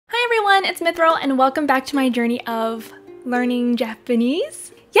everyone, it's Mithrilda and welcome back to my journey of learning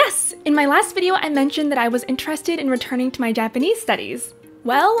Japanese. Yes, in my last video I mentioned that I was interested in returning to my Japanese studies.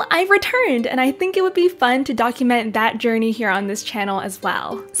 Well, I've returned and I think it would be fun to document that journey here on this channel as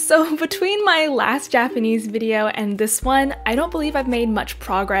well. So between my last Japanese video and this one, I don't believe I've made much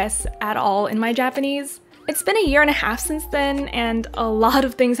progress at all in my Japanese. It's been a year and a half since then, and a lot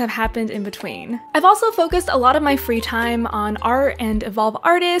of things have happened in between. I've also focused a lot of my free time on art and Evolve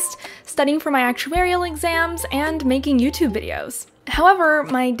Artist, studying for my actuarial exams, and making YouTube videos. However,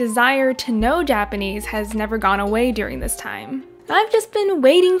 my desire to know Japanese has never gone away during this time. I've just been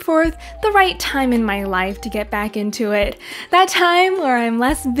waiting for the right time in my life to get back into it. That time where I'm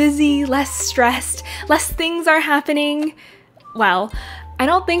less busy, less stressed, less things are happening. Well, I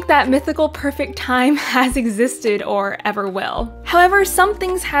don't think that mythical perfect time has existed or ever will. However, some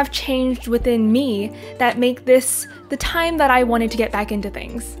things have changed within me that make this the time that I wanted to get back into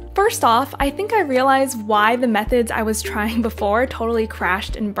things. First off, I think I realized why the methods I was trying before totally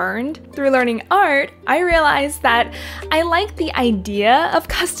crashed and burned. Through learning art, I realized that I liked the idea of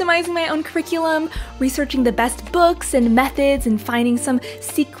customizing my own curriculum, researching the best books and methods, and finding some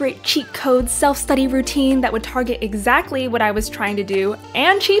secret cheat code self-study routine that would target exactly what I was trying to do,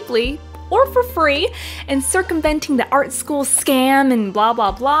 and cheaply, or for free, and circumventing the art school scam and blah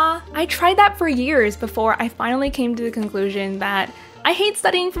blah blah. I tried that for years before I finally came to the conclusion that I hate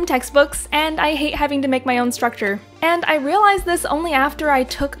studying from textbooks, and I hate having to make my own structure. And I realized this only after I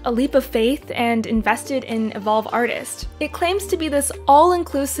took a leap of faith and invested in Evolve Artist. It claims to be this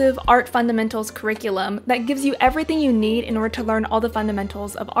all-inclusive art fundamentals curriculum that gives you everything you need in order to learn all the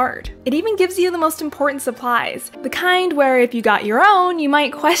fundamentals of art. It even gives you the most important supplies, the kind where if you got your own, you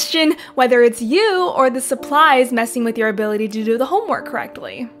might question whether it's you or the supplies messing with your ability to do the homework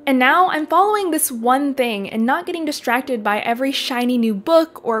correctly. And now I'm following this one thing and not getting distracted by every shiny new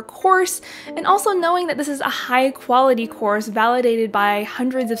book or course, and also knowing that this is a high-quality course validated by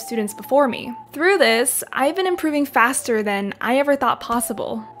hundreds of students before me. Through this, I've been improving faster than I ever thought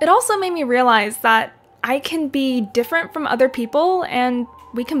possible. It also made me realize that I can be different from other people and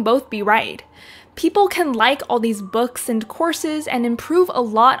we can both be right. People can like all these books and courses and improve a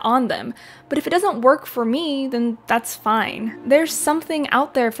lot on them, but if it doesn't work for me, then that's fine. There's something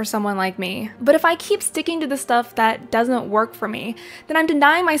out there for someone like me. But if I keep sticking to the stuff that doesn't work for me, then I'm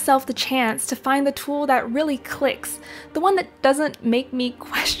denying myself the chance to find the tool that really clicks, the one that doesn't make me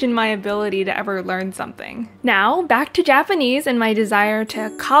question my ability to ever learn something. Now, back to Japanese and my desire to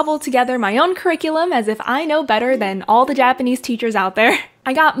cobble together my own curriculum as if I know better than all the Japanese teachers out there.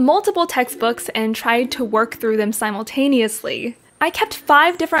 I got multiple textbooks and tried to work through them simultaneously. I kept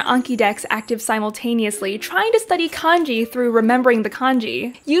 5 different Anki decks active simultaneously, trying to study kanji through remembering the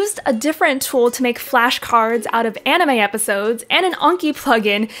kanji. Used a different tool to make flashcards out of anime episodes, and an Anki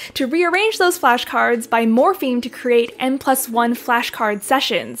plugin to rearrange those flashcards by morphing to create N+1 flashcard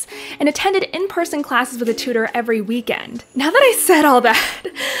sessions, and attended in-person classes with a tutor every weekend. Now that I said all that,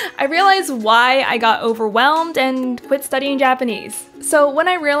 I realized why I got overwhelmed and quit studying Japanese. So when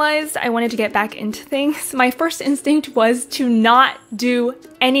I realized I wanted to get back into things, my first instinct was to not do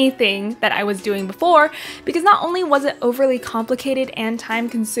anything that I was doing before, because not only was it overly complicated and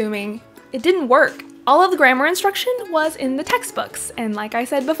time-consuming, it didn't work. All of the grammar instruction was in the textbooks, and like I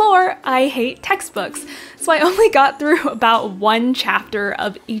said before, I hate textbooks, so I only got through about 1 chapter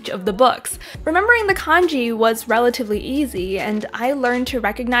of each of the books. Remembering the kanji was relatively easy, and I learned to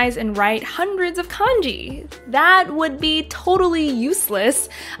recognize and write hundreds of kanji. That would be totally useless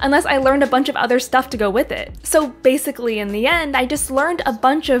unless I learned a bunch of other stuff to go with it. So basically, in the end, I just learned a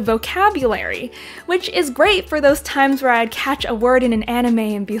bunch of vocabulary, which is great for those times where I'd catch a word in an anime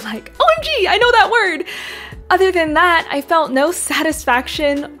and be like, OMG, I know that word! Other than that, I felt no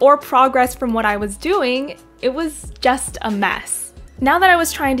satisfaction or progress from what I was doing. It was just a mess. Now that I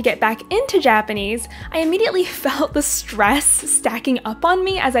was trying to get back into Japanese, I immediately felt the stress stacking up on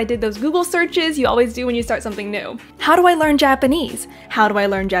me as I did those Google searches you always do when you start something new. How do I learn Japanese? How do I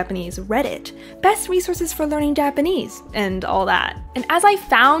learn Japanese? Reddit. Best resources for learning Japanese, and all that. And as I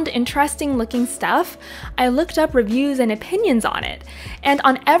found interesting looking stuff, I looked up reviews and opinions on it. And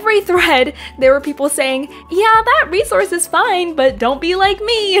on every thread, there were people saying, yeah, that resource is fine, but don't be like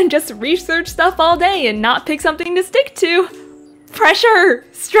me and just research stuff all day and not pick something to stick to. Pressure!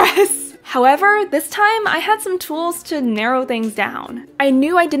 Stress! However, this time I had some tools to narrow things down. I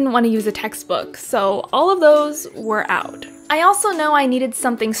knew I didn't want to use a textbook, so all of those were out. I also know I needed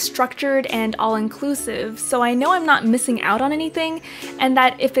something structured and all-inclusive, so I know I'm not missing out on anything, and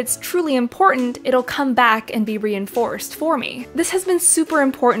that if it's truly important, it'll come back and be reinforced for me. This has been super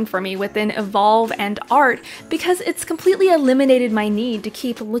important for me within Evolve and art because it's completely eliminated my need to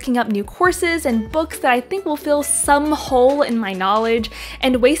keep looking up new courses and books that I think will fill some hole in my knowledge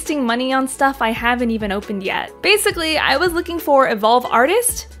and wasting money on stuff I haven't even opened yet. Basically, I was looking for Evolve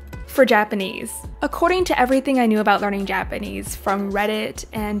Artist for Japanese. According to everything I knew about learning Japanese from Reddit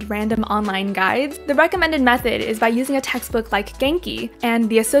and random online guides, the recommended method is by using a textbook like Genki and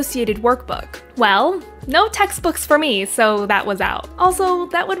the associated workbook. Well, no textbooks for me, so that was out. Also,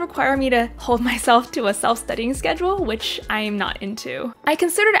 that would require me to hold myself to a self-studying schedule, which I am not into. I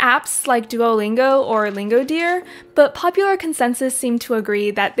considered apps like Duolingo or Lingodeer, but popular consensus seemed to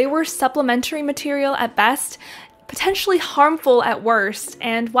agree that they were supplementary material at best, potentially harmful at worst,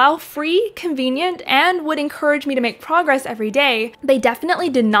 and while free, convenient, and would encourage me to make progress every day, they definitely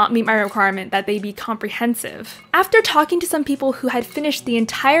did not meet my requirement that they be comprehensive. After talking to some people who had finished the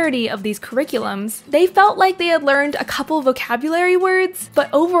entirety of these curriculums, they felt like they had learned a couple vocabulary words, but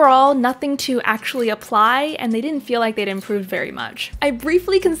overall nothing to actually apply, and they didn't feel like they'd improved very much. I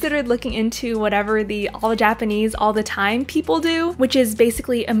briefly considered looking into whatever the all Japanese all the time people do, which is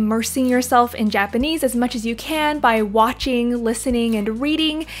basically immersing yourself in Japanese as much as you can by watching, listening, and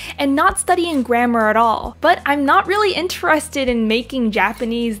reading, and not studying grammar at all. But I'm not really interested in making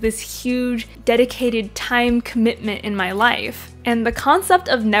Japanese this huge, dedicated time commitment in my life. And the concept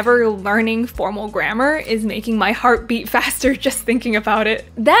of never learning formal grammar is making my heart beat faster just thinking about it.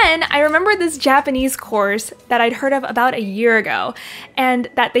 Then I remembered this Japanese course that I'd heard of about a year ago, and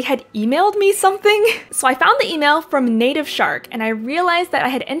that they had emailed me something. So I found the email from Native Shark, and I realized that I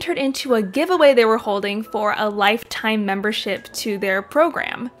had entered into a giveaway they were holding for a lifetime membership to their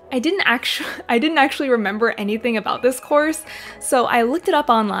program. I didn't actually remember anything about this course, so I looked it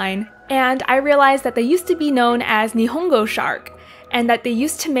up online, and I realized that they used to be known as Nihongo Shark, and that they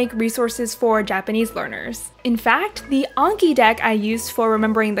used to make resources for Japanese learners. In fact, the Anki deck I used for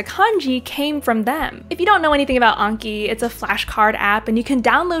remembering the kanji came from them. If you don't know anything about Anki, it's a flashcard app and you can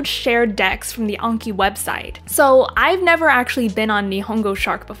download shared decks from the Anki website. So I've never actually been on Nihongo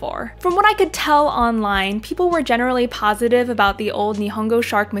Shark before. From what I could tell online, people were generally positive about the old Nihongo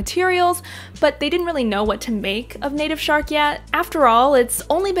Shark materials, but they didn't really know what to make of Native Shark yet. After all, it's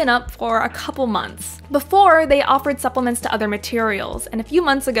only been up for a couple months. Before, they offered supplements to other materials, and a few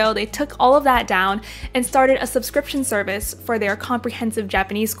months ago they took all of that down and started a subscription service for their comprehensive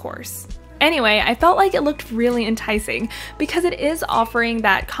Japanese course. Anyway, I felt like it looked really enticing because it is offering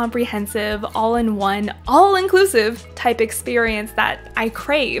that comprehensive, all-in-one, all-inclusive type experience that I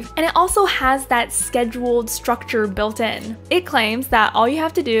crave. And it also has that scheduled structure built in. It claims that all you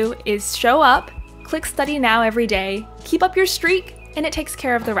have to do is show up, click study now every day, keep up your streak, and it takes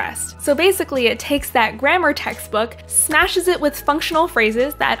care of the rest. So basically it takes that grammar textbook, smashes it with functional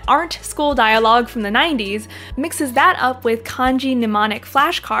phrases that aren't school dialogue from the 90s, mixes that up with kanji mnemonic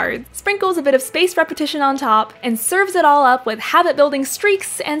flashcards, sprinkles a bit of spaced repetition on top, and serves it all up with habit-building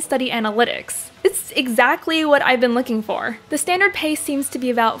streaks and study analytics. It's exactly what I've been looking for. The standard pace seems to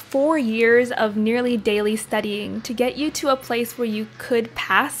be about 4 years of nearly daily studying to get you to a place where you could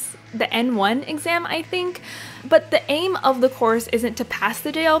pass the N1 exam, I think. But the aim of the course isn't to pass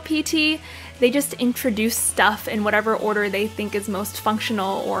the JLPT, they just introduce stuff in whatever order they think is most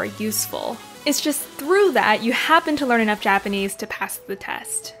functional or useful. It's just through that you happen to learn enough Japanese to pass the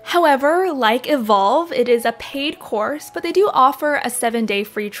test. However, like Evolve, it is a paid course, but they do offer a 7-day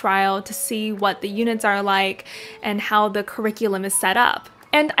free trial to see what the units are like and how the curriculum is set up.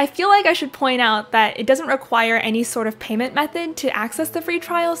 And I feel like I should point out that it doesn't require any sort of payment method to access the free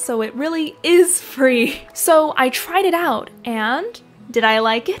trial, so it really is free. So I tried it out, and did I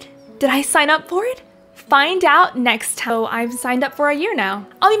like it? Did I sign up for it? Find out next time. So I've signed up for a year now.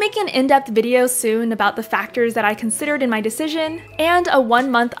 I'll be making an in-depth video soon about the factors that I considered in my decision, and a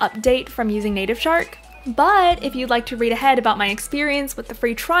 1-month update from using Native Shark. But if you'd like to read ahead about my experience with the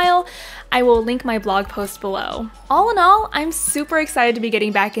free trial, I will link my blog post below. All in all, I'm super excited to be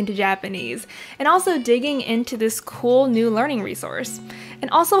getting back into Japanese and also digging into this cool new learning resource, and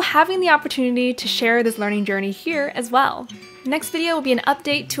also having the opportunity to share this learning journey here as well. Next video will be an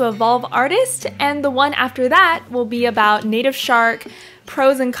update to Evolve Artist, and the one after that will be about Native Shark,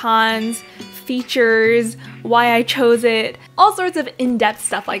 pros and cons, features, why I chose it, all sorts of in-depth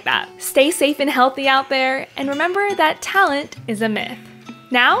stuff like that. Stay safe and healthy out there, and remember that talent is a myth.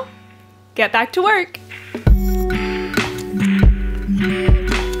 Now, get back to work!